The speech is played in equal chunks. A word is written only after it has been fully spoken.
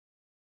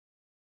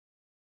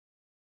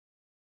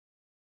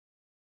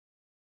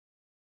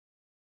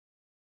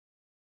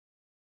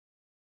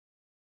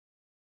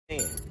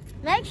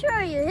Make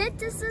sure you hit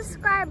the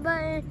subscribe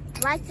button,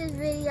 like this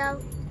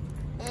video,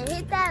 and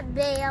hit that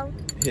bell.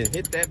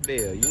 Hit that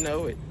bell, you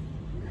know it.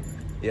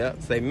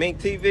 Yep, say Mink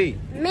TV.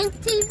 Mink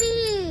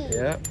TV.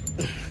 Yep.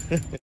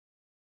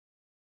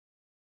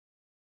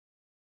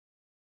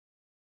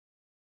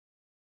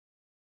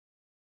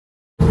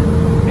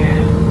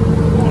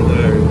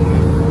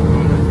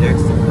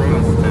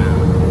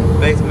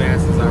 Face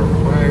masks are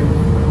required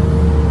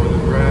on the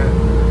ride.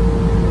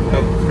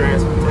 Public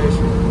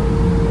transportation.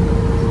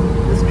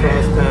 This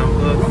crosstown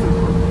bus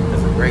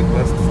is a great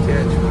bus to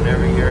catch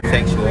whenever you're. It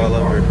takes you all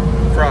over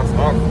across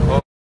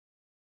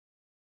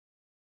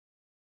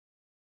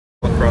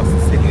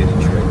the city of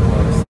Detroit.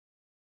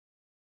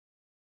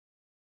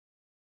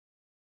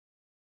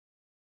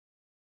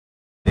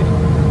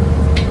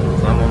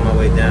 So I'm on my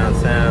way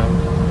downtown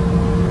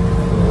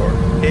for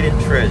hidden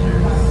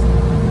treasures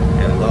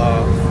and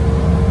lost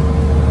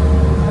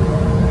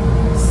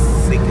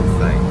secret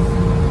sites.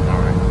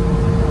 Alright.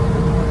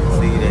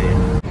 See you then.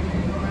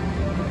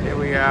 Here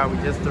we are, we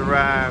just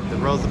arrived at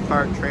Rosa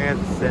Parks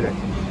Transit Center.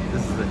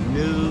 This is a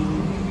new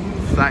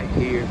site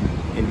here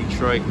in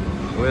Detroit.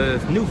 Well,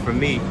 it's new for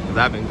me because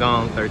I've been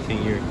gone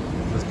 13 years.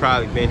 It's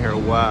probably been here a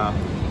while.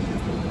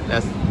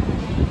 That's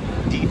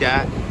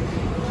DDOT,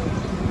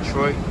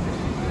 Detroit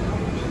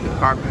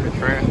Department of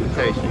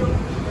Transportation.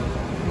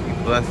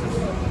 Bless us.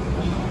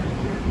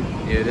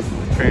 Yeah, this is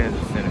the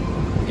transit center.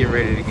 Get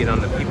ready to get on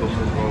the people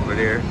mover over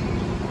there.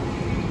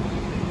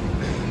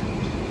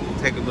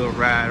 Take a little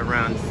ride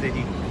around the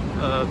city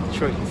of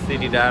Detroit, the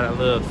city that I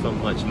love so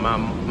much.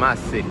 My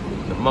city,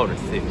 the Motor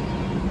City.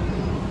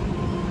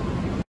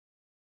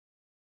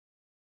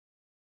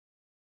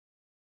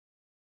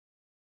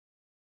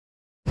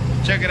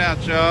 Check it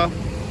out, y'all.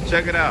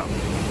 Check it out.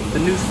 The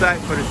new site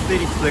for the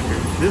city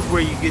slickers. This is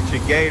where you get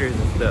your gators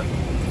and stuff.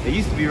 It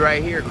used to be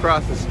right here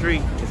across the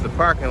street. It's a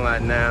parking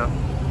lot now.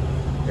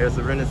 There's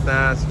a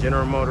Renaissance,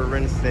 General Motor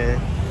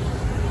Renaissance.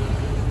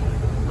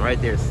 Right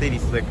there, city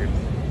slickers.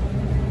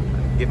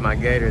 Get my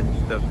gators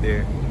and stuff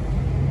there.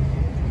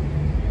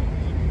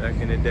 Back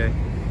in the day.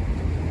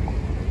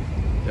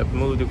 Just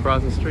moved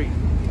across the street.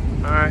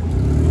 Alright.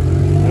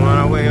 We're on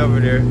our way over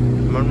there.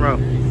 Monroe.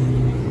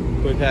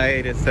 Quick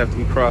hiatus after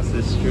we cross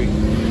this street.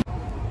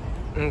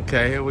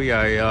 Okay, here we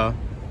are, y'all.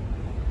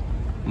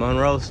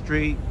 Monroe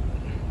Street.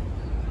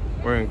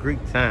 We're in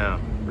Greektown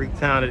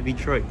of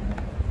Detroit.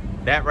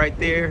 That right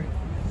there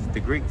is the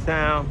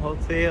Greektown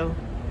Hotel.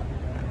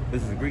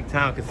 This is the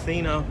Greektown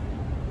Casino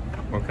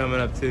we're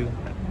coming up to.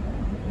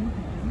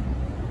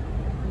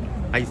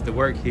 I used to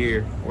work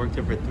here. Worked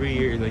here for 3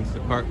 years. I used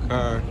to park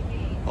cars.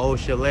 Old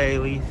chalet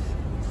lease.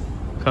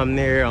 Come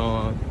there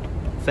on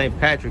St.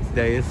 Patrick's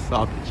Day. It's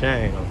off the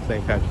chain on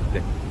St. Patrick's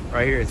Day.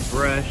 Right here is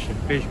Brush and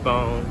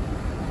Fishbone.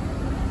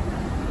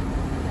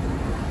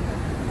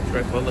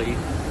 Triple E.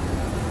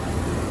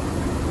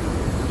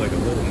 It's like a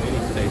little mini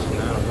station, I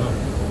don't know.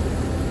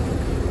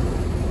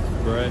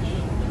 Brush.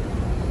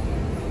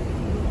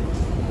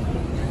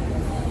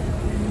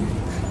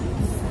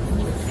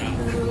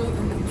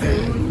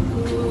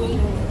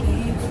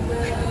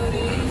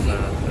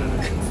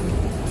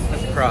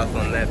 Let's cross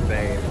on that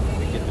thing when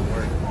we get to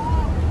work.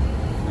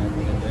 Back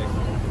in the day.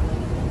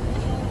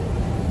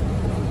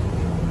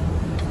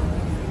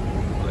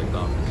 Like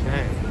off the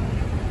chain.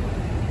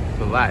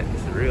 It's a lot.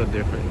 It's real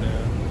different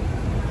now.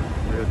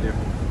 Real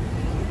different.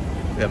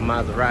 We have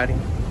Maserati.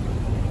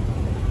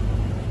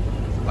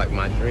 It's like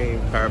my dream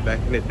car back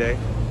in the day.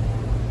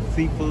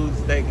 Seafood,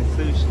 steak and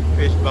sushi,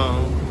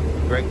 Fishbone.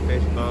 Great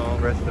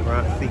Fishbone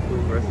restaurant,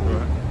 seafood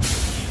restaurant.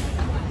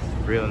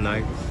 Real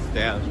nice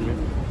establishment.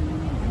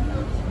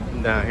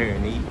 Come down here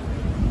and eat.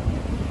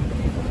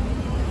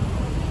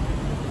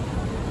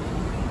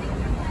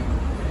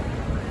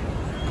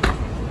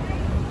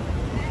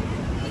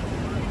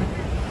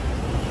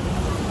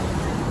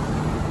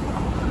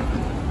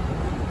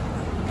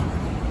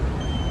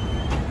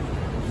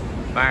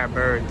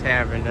 Firebird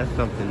Tavern, that's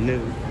something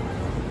new.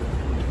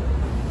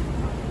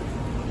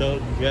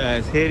 Those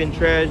guys, hidden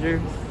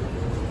treasures,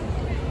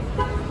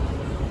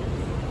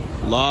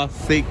 lost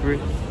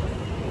secrets,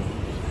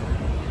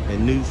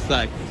 and new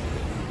cycles.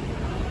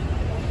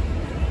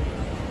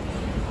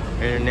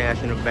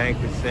 International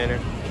Banquet Center.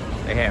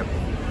 They have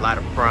a lot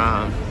of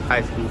proms,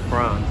 high school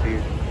proms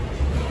here.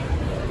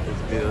 This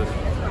building.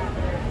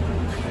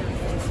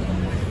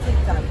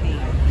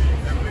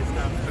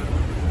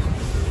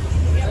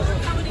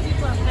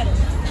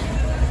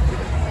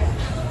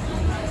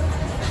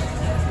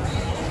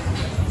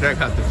 Check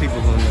out the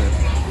people gonna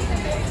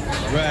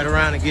ride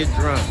around and get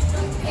drunk.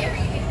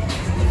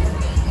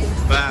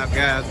 Five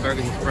Guys,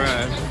 burgers and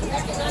fries.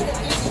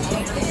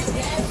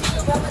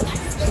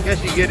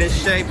 Guess you get in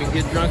shape and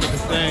get drunk at the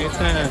same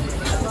time.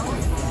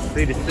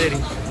 See the city.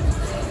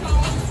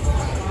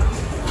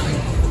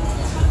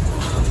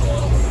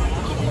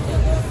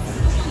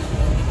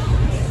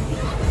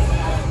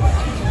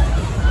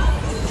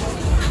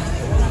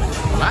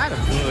 A lot of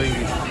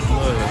employees.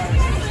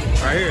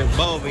 Right here is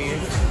Bovian.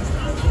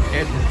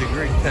 Entrance to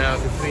Greektown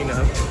Casino.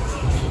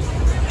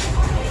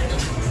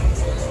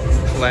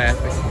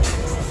 classic.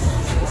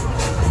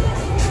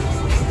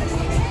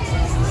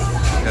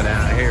 Go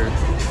down here.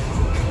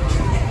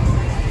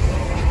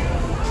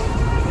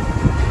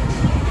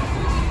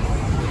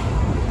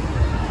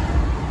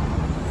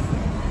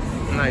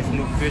 Nice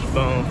new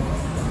fishbone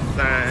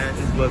sign.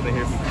 This wasn't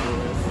here before.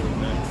 That's really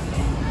nice.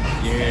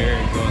 Yeah,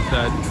 go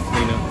inside the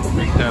casino.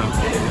 Freak town.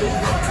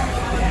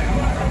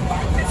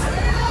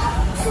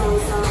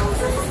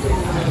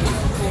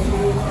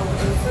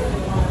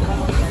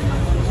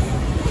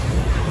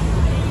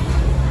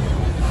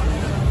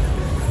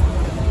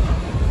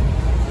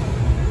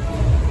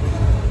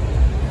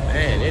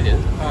 Man, it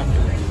is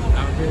popular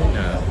out here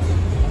now.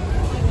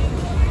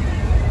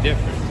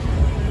 Different.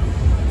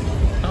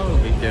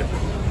 Totally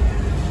different.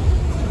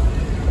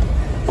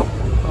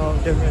 Whole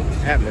different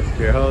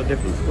atmosphere, whole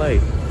different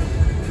place.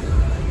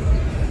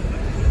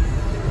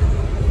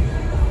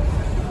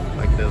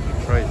 Like those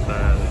Detroit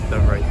signs and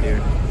stuff right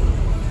there.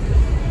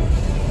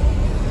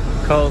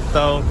 Cold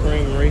Stone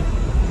Creamery.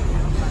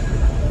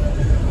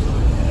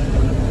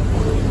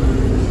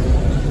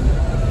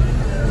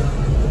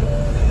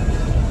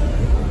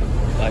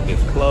 Like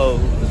it's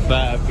closed.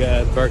 Five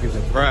Guys Burgers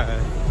and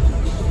Fries.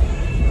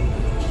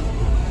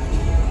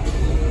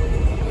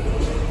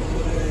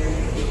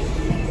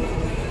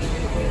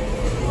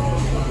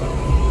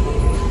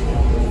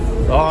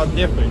 All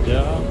different,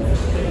 y'all.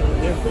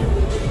 Different.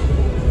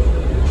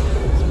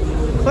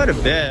 Quite a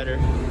better,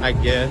 I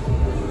guess.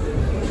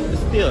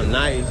 It's still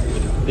nice,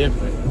 but it's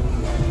different.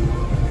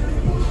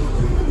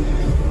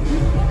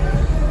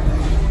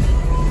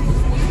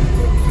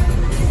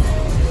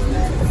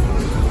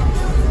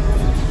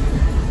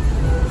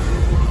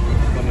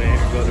 Come in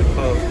here, go to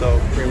Cold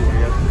Stone Creamery. I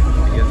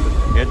guess it's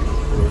the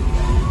entrance for it.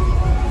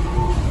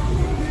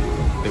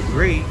 The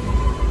Greek,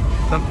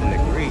 something to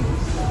Greek.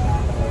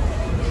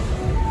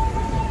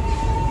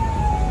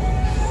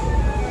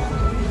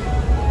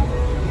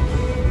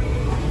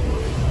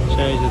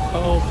 Change this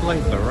whole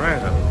place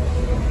around.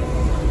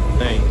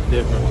 Things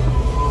different.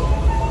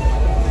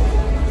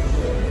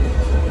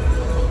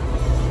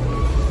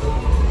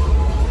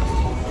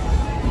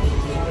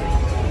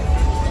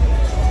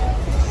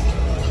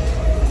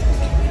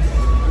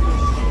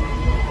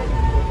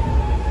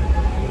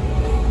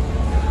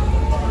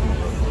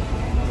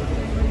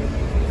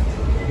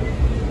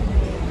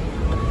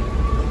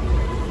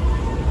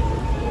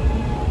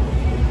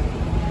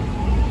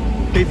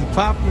 Pizza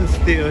Poplar's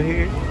still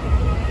here.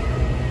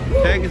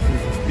 Pegasus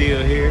is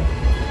still here.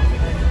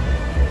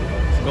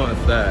 Let's go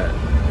inside.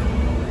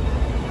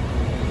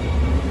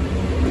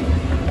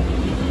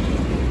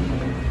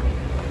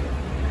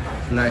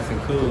 It's nice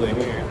and cool in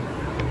here.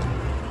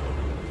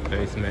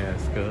 Face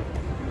mask up.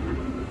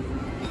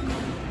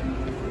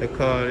 They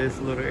call this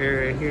little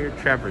area here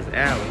Trapper's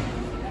Alley.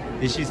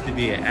 This used to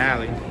be an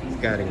alley. It's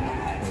got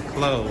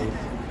enclosed.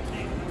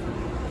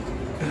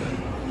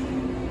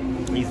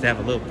 We used to have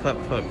a little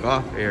putt-putt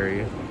golf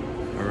area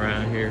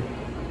around here.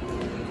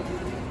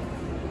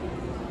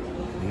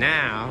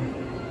 Now,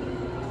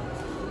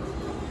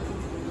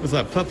 it's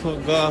like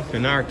putt-putt golf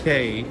and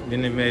arcade.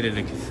 Then they made it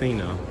a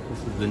casino. This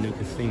is the new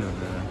casino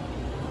now.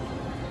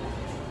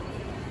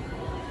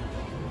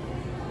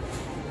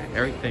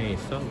 Everything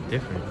is so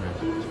different now.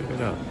 Check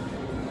it out.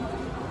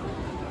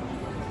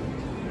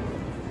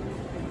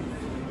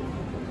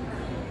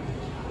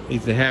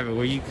 Used to have it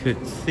where you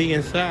could see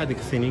inside the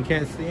casino. You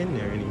can't see in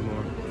there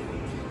anymore.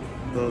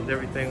 Closed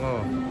everything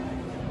off.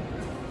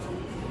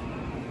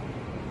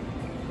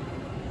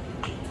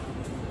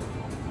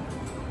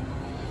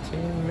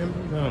 10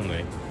 members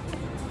only.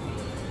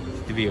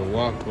 Used to be a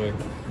walkway.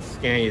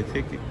 Scan your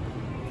ticket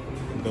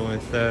and go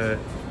inside.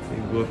 You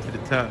can go up to the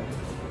top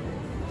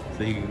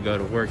so you can go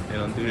to work. They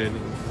don't do that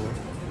anymore.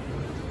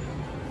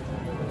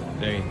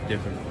 Things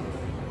different.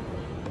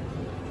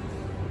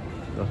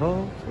 The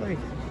whole place.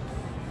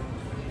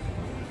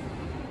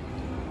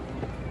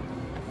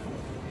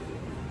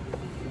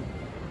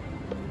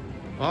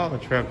 All the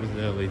Trappers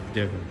Alley is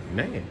different.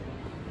 Man,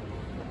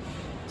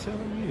 I'm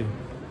telling you.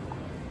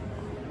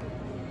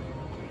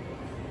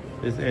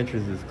 This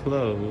entrance is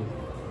closed.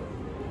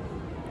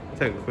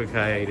 Take a quick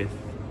hiatus.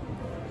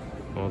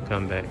 We'll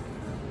come back.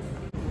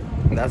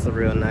 That's a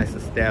real nice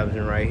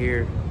establishment right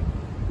here.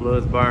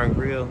 Blood's Bar and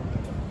Grill.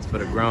 It's for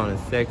the grown and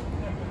sexy.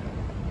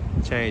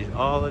 Changed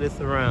all of this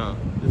around.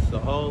 This is a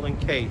whole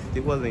encased.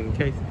 It wasn't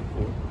encased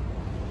before.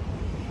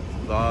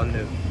 It's all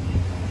new.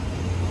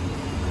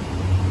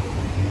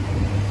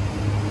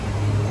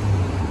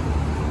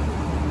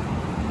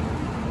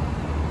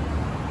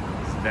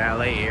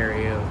 Valet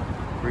area,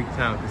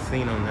 Greektown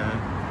Casino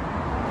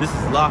now. This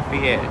is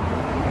Lafayette.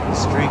 The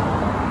street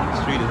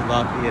is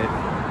Lafayette.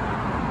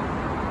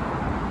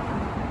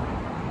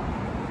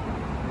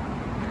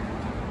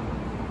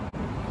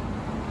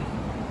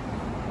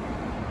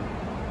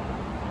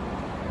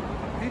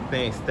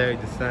 Everything stayed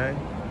the same.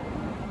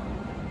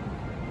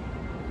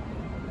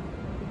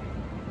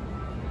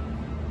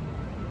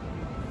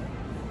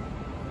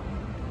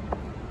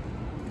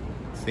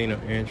 Casino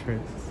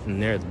entrance,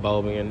 and there's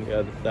bowling on the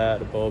other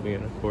side of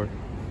bowling, of course.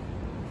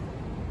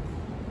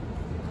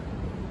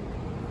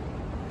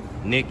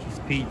 Nikki's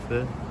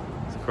Pizza.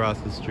 It's across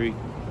the street.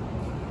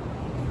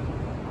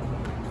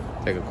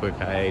 Take a quick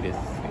hiatus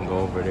and go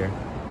over there.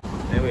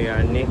 Then we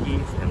are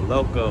Nikki's and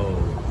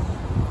Loco's.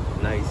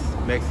 Nice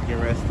Mexican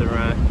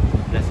restaurant.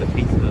 That's a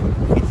pizza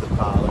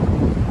parlor.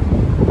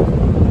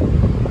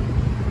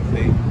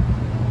 See,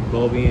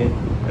 Bobian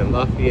and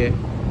Lafayette.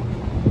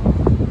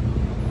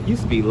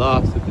 Used to be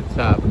Lofts at the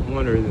top. I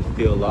wonder if it's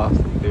still Lofts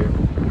up there.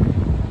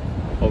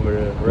 Over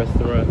the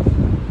restaurant.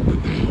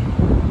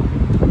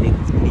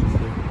 Nikki's Pizza.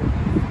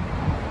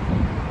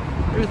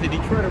 There's the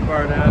Detroiter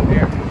bar down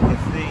there. You can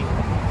see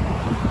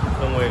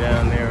somewhere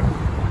down there.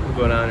 We'll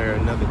go down there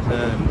another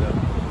time though.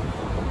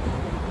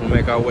 We'll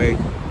make our way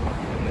to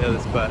the other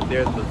spot.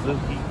 There's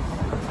Bazooki's.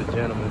 It's a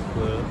gentleman's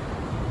club.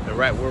 And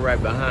we're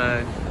right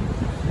behind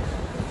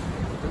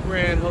the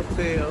Grand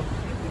Hotel.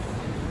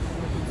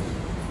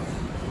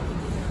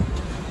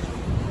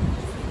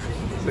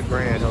 It's a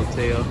Grand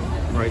Hotel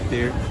right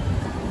there.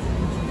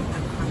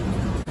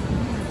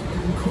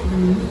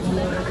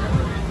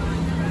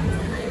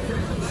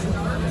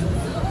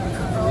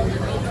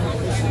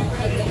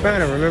 I'm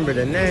trying to remember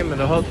the name of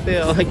the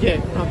hotel.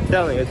 Again, I'm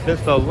telling you, it's been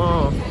so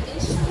long.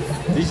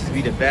 This used to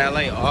be the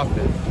valet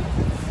office.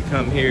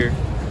 Come here,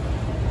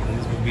 and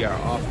this would be our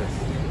office.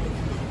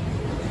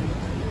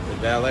 The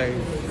valet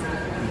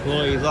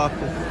employee's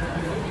office.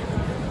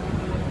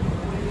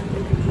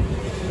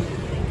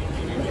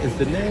 It's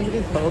the name of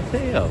this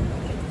hotel.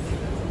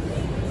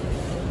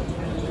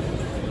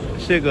 I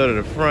should go to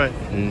the front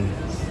and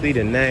see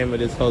the name of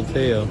this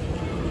hotel.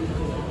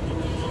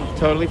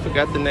 Totally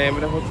forgot the name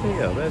of the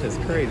hotel. That is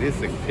crazy.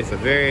 It's a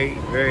very,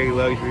 very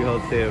luxury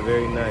hotel.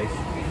 Very nice.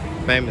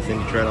 Famous in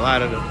Detroit. A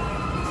lot of the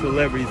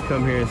celebrities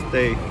come here and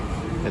stay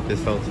at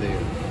this hotel.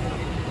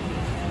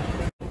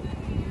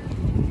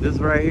 This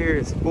right here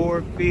is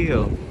Ford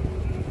Field.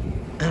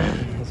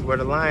 It's where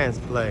the Lions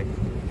play.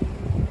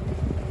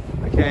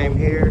 I came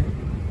here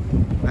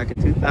back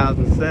in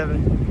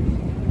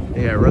 2007.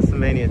 They had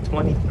WrestleMania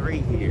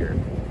 23 here.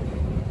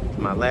 It's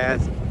my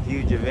last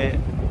huge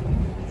event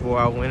before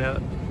I went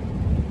up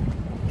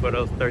for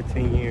those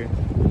 13 years.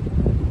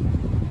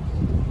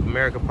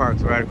 America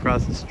Park's right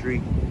across the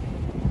street.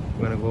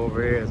 I'm gonna go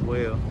over here as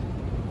well.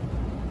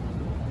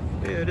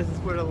 Yeah, this is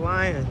where the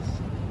Lions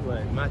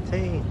play. My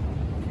team.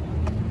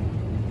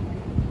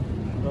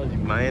 I told you,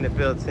 my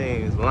NFL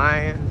team is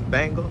Lions,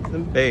 Bengals,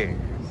 and Bears.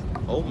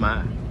 Oh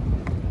my.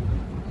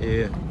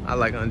 Yeah, I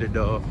like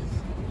underdogs.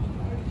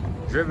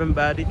 Driven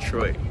by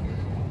Detroit.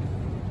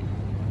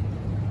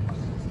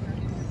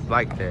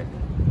 Like that.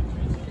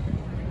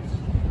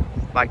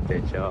 Like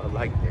that, y'all.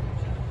 Like that.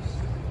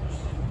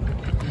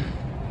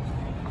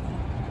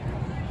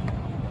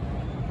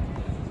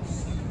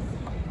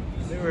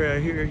 They were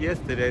here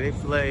yesterday. They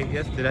played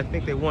yesterday. I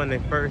think they won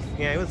their first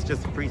game. It was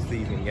just a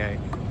preseason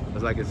game. It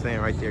was like it's saying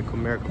right there,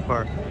 Comerica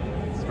Park.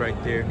 It's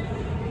right there.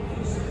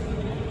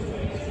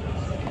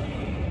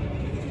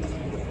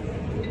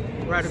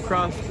 Right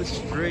across the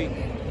street.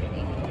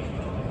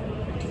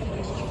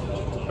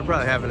 They're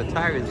probably having a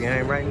Tigers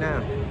game right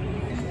now.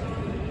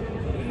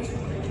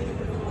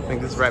 I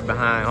think this is right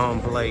behind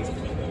home plate.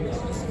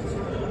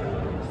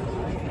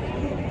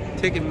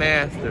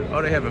 Ticketmaster.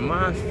 Oh, they have a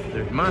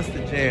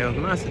Monster Jams.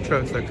 Monster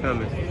trucks are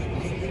coming.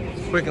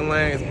 Quicken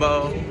Lanes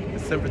Bowl,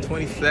 December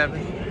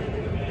 27th.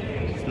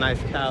 It's nice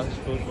college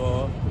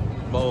football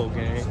bowl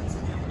game.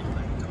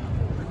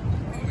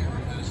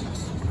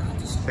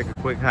 Take a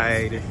quick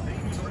hiatus.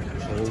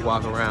 And we'll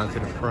walk around to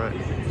the front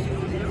of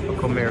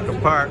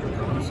Comerica Park.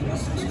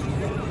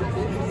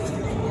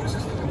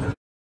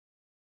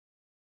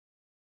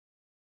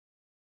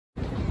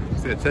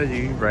 See, I tell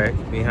you, right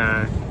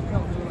behind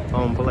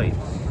home plate,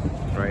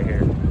 right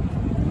here.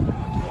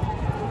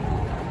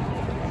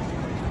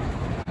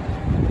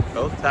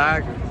 Go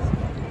Tigers!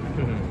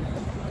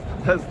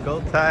 Let's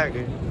go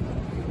Tigers!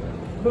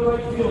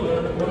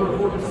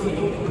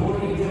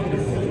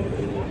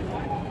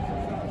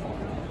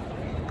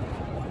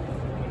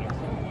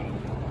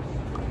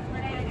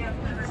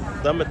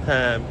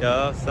 Summertime,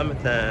 y'all,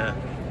 summertime.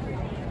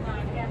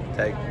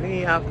 Take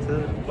me out to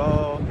the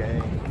ball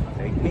game.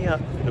 Take me out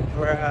to the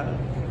crowd.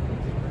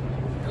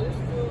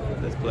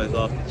 This place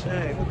off the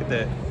chain. Look at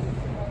that.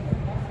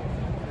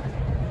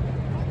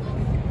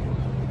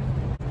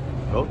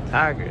 Go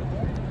Tigers.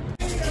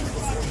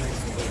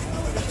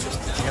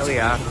 Here we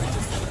are.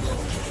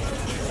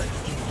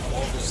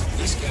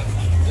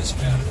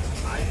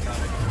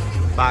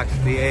 Fox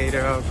Theater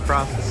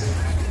across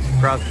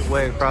the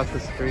way, across the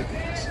street.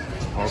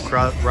 Or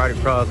right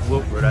across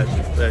Woodward, I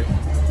should say.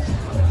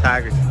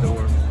 Tiger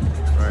store,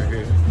 right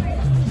here.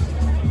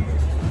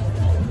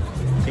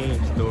 Team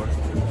store.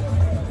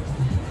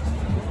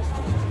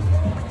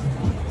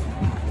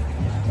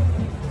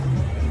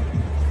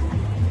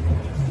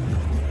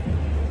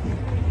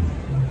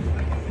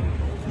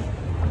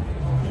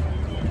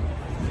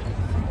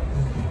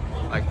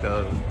 Like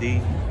those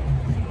D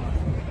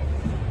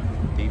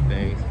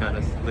things, kind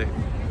of slick.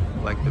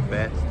 Like the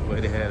bats, the way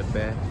they had a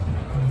bat.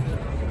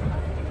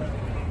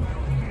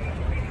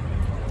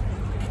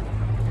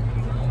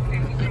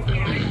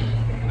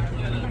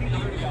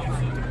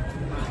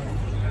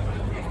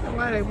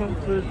 why they won't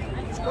put,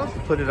 supposed to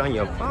put it on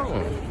your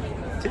phone.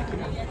 Ticket.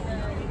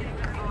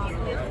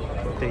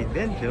 What they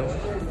been doing.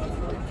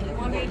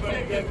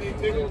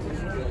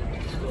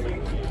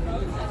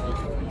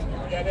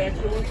 Got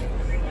extra one?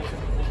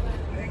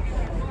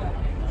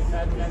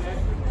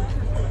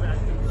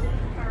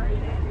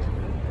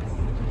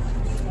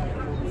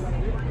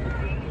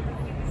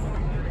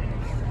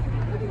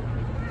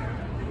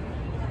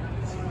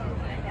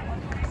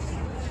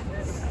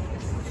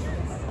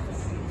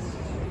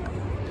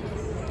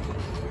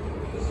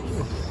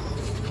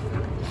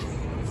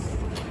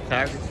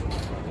 Tigers.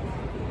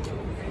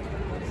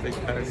 Say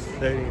Tigers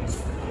Stadium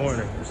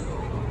corner.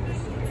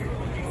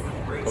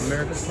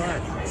 American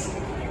Park.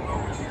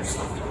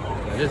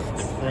 Now this is the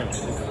front.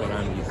 This is what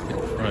I'm used to, the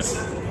front.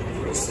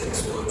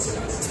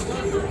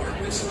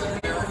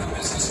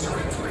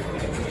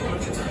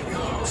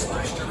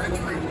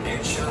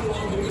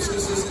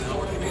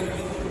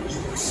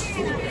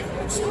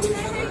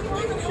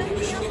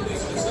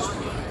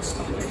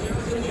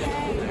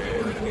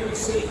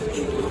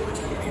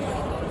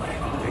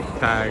 Big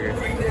Tiger.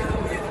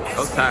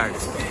 Go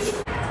Tigers.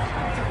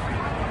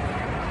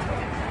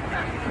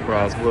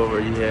 Across Wilbur,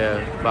 you have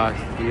Fox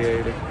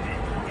Theater.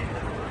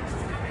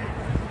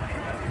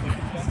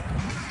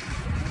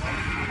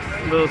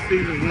 Little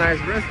Caesar's nice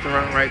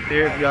restaurant right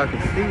there, if y'all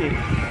can see it.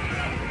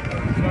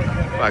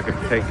 If I could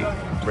take it,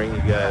 bring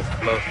you guys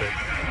closer.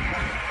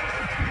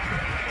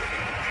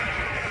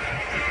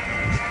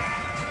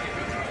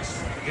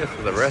 I guess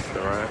it's a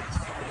restaurant.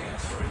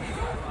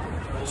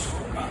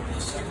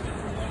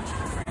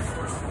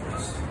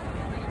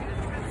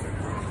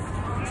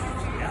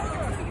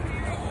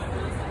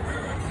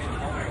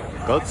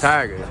 Go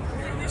Tigers.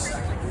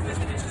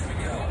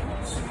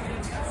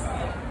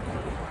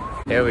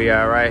 Here we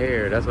are right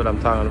here. That's what I'm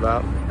talking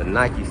about. The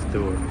Nike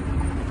store.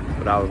 That's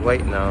what I was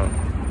waiting on.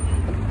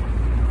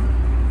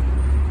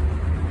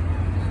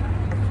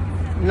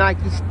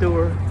 Nike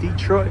store,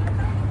 Detroit.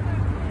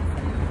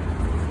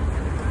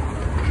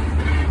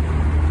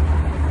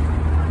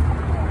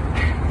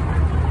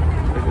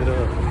 Look it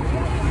up.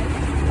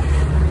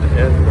 The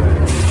S-Brand.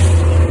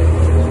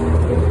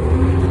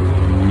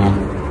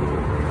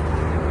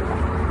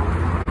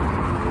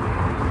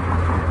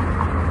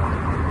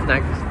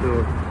 Nike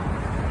store,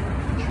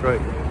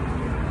 Detroit.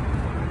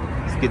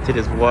 Let's get to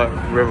this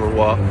river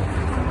walk.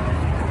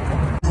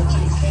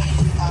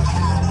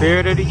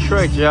 Spirit of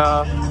Detroit,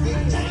 y'all.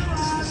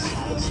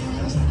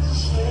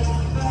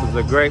 This is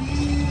a great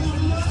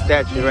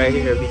statue right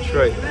here of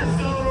Detroit.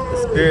 The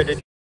Spirit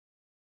of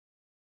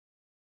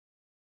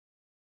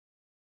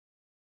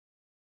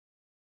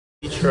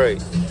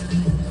Detroit.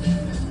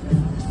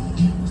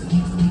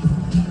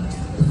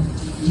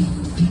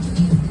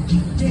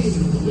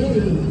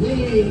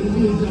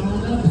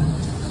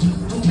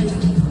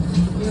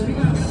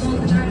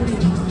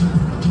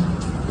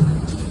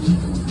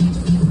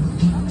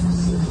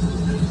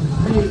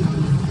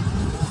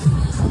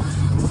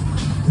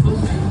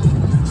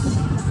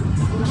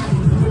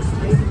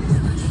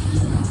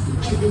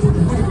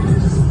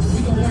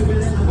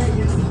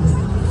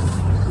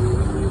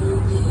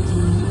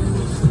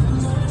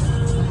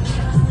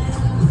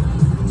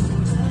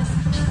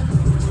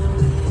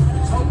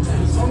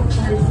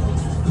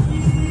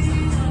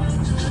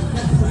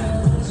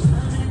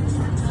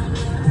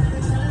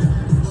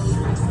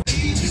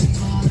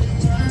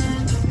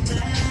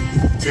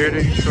 Spirit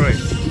of Detroit.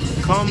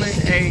 Coleman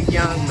A.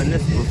 Young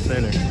Municipal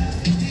Center.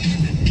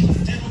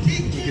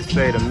 You could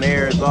say the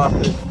mayor's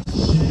office.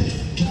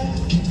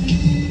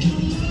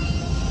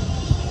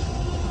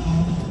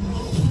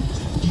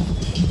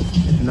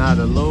 Not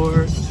a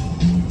Lord.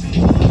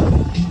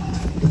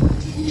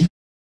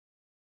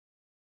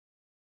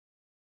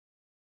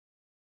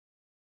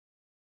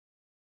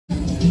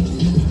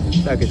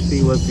 I can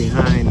see what's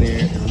behind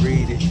there and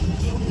read it.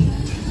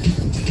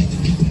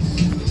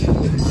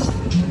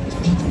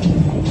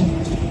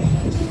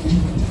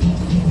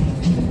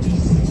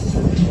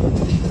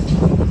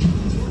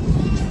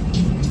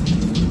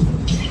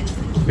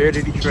 Spirit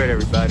of Detroit,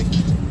 everybody.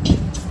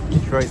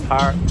 Detroit's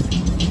heart.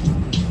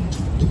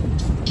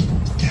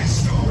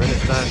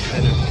 Renaissance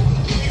Center.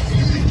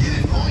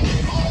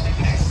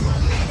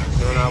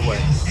 On our way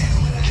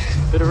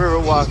to the river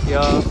walk,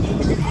 y'all.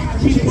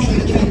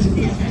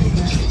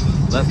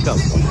 Let's go.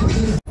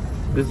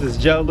 This is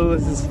Joe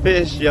Lewis's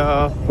Fish,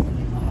 y'all. This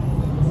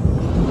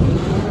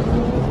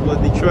is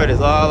what Detroit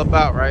is all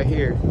about right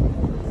here.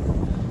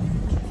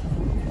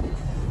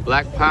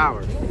 Black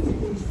power.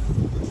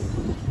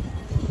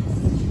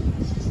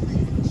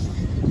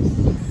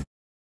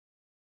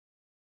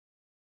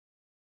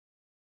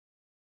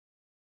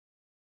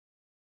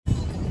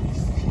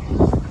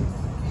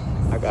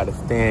 I gotta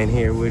stand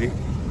here with it.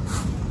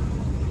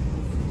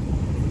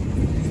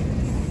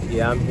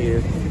 Yeah, I'm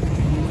here.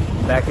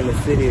 Back in the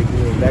city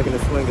again, back in the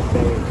swing of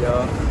things,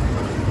 y'all.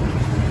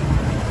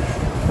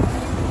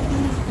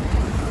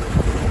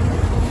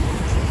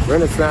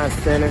 Renaissance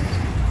Center.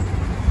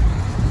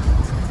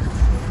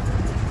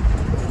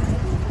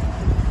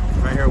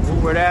 Right here,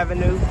 Woodward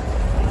Avenue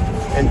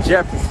and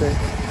Jefferson.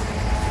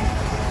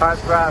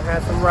 Hearthrob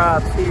Handsome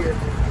Rob's here.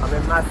 I'm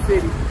in my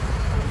city.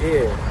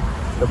 Yeah,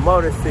 the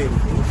Motor City,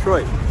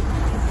 Detroit.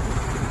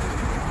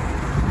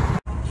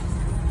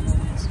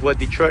 It's what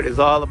Detroit is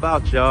all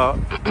about, y'all.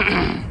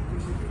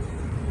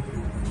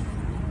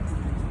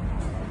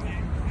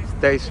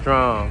 Stay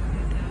strong.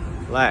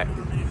 Black.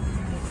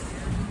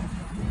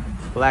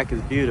 Black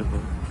is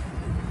beautiful.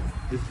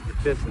 This is the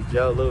fist of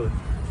Joe Louis.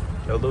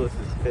 Joe Louis'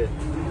 fist.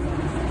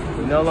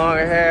 We no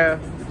longer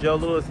have the Joe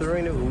Louis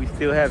Arena, but we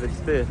still have his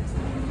fist.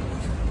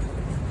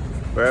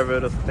 Wherever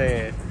it'll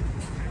stand.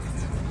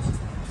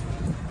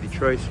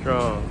 Detroit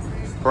strong.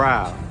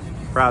 Proud.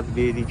 Proud to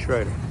be a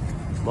Detroiter.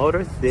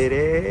 Motor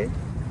City.